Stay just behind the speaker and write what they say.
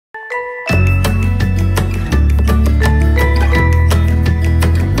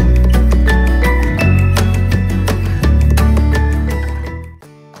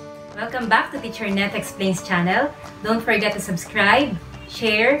Neth Explains channel. Don't forget to subscribe,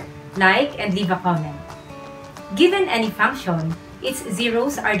 share, like, and leave a comment. Given any function, its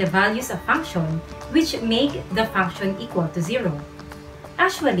zeros are the values of function which make the function equal to 0.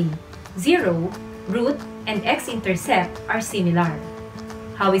 Actually, 0, root, and x-intercept are similar.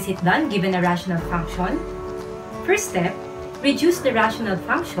 How is it done given a rational function? First step, reduce the rational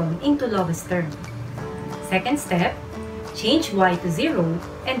function into lowest term. Second step, change y to 0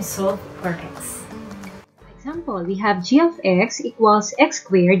 and solve for x. For example, we have g of x equals x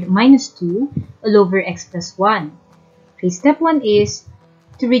squared minus 2 all over x plus 1. Okay, step 1 is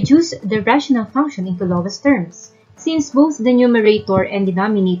to reduce the rational function into lowest terms. Since both the numerator and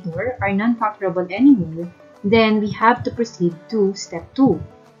denominator are non-factorable anymore, then we have to proceed to step 2.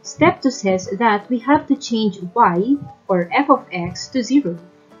 Step 2 says that we have to change y, or f of x, to 0,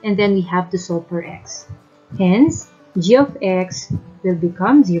 and then we have to solve for x. Hence, g of x will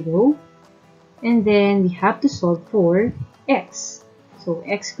become 0, and then we have to solve for x. So,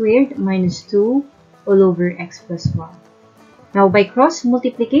 x squared minus 2 all over x plus 1. Now, by cross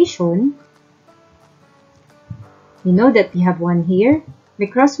multiplication, we know that we have 1 here. By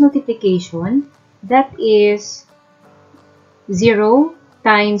cross multiplication, that is 0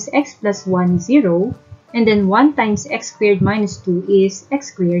 times x plus 1 is 0, and then 1 times x squared minus 2 is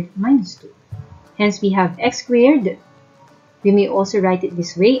x squared minus 2. Hence, we have x squared. We may also write it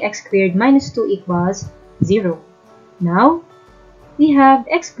this way, x squared minus 2 equals 0. Now, we have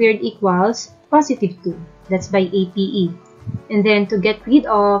x squared equals positive 2. That's by APE. And then, to get rid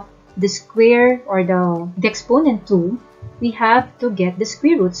of the square or the exponent 2, we have to get the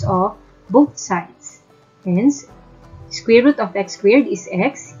square roots of both sides. Hence, square root of x squared is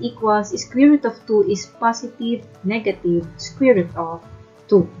x equals square root of 2 is positive negative square root of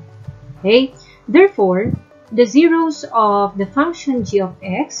 2. Okay? Therefore, the zeros of the function g of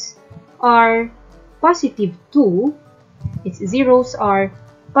x are positive 2. Its zeros are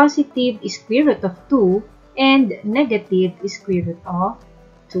positive square root of 2 and negative square root of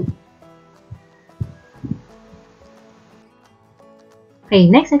 2. Okay,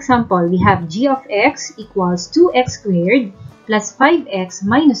 next example, we have g of x equals 2x squared plus 5x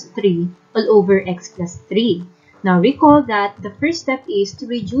minus 3 all over x plus 3. Now, recall that the first step is to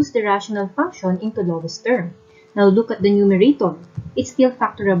reduce the rational function into lowest term. Now, look at the numerator. It's still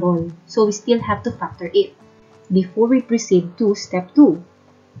factorable, so we still have to factor it before we proceed to step 2.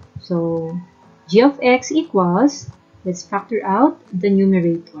 So, g of x equals, let's factor out the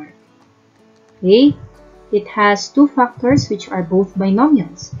numerator. Okay? It has two factors which are both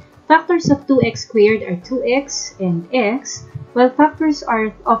binomials. Factors of 2x squared are 2x and x, while factors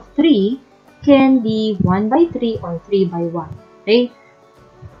of 3 can be 1 by 3 or 3 by 1. Okay?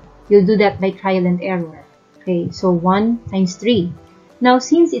 You'll do that by trial and error. Okay, so 1 times 3. Now,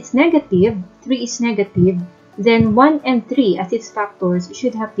 since it's negative, 3 is negative, then 1 and 3 as its factors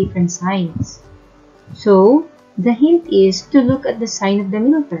should have different signs. So, the hint is to look at the sign of the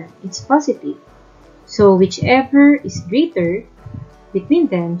middle term. It's positive. So, whichever is greater between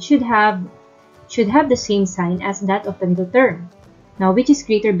them should have the same sign as that of the middle term. Now, which is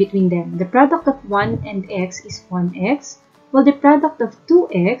greater between them? The product of 1 and x is 1x, while the product of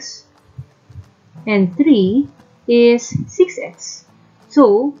 2x and 3 is 6x.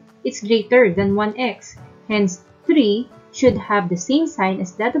 So, it's greater than 1x. Hence, 3 should have the same sign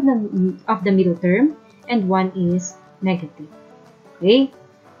as that of the middle term, and 1 is negative. Okay?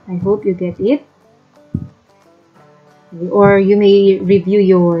 I hope you get it. Or you may review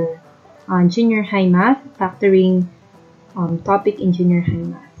your junior high math, factoring topic in junior high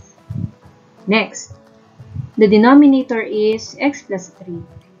math. Next, the denominator is x plus 3.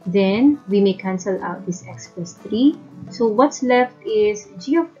 Then, we may cancel out this x plus 3. So, what's left is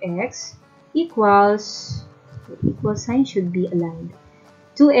g of x equals, the equal sign should be aligned,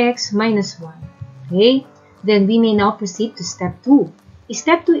 2x minus 1. Okay? Then, we may now proceed to step 2.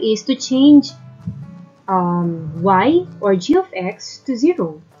 Step 2 is to change y or g of x to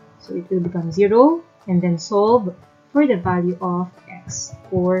 0. So, it will become 0 and then solve for the value of x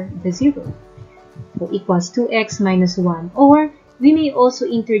or the 0. So, equals 2x minus 1, or we may also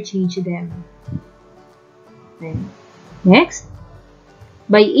interchange them. Then, next,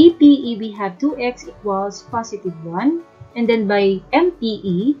 by APE, we have 2x equals positive 1, and then by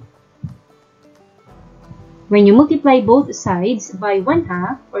MPE, when you multiply both sides by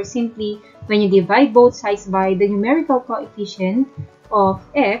 1/2, or simply when you divide both sides by the numerical coefficient of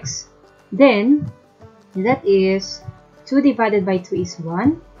x, then that is 2 divided by 2 is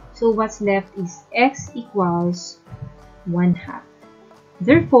 1. So what's left is x equals 1/2.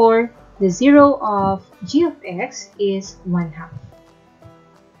 Therefore, the 0 of g of x is 1/2.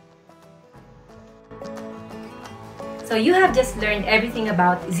 So you have just learned everything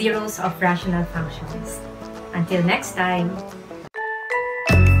about zeros of rational functions. Until next time!